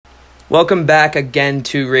Welcome back again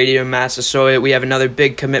to Radio Massasoit. We have another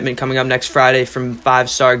big commitment coming up next Friday from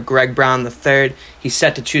five-star Greg Brown III. He's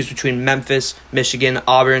set to choose between Memphis, Michigan,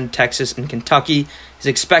 Auburn, Texas, and Kentucky. He's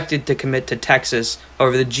expected to commit to Texas.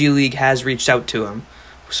 However, the G League has reached out to him.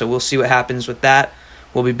 So we'll see what happens with that.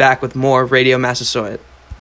 We'll be back with more Radio Massasoit.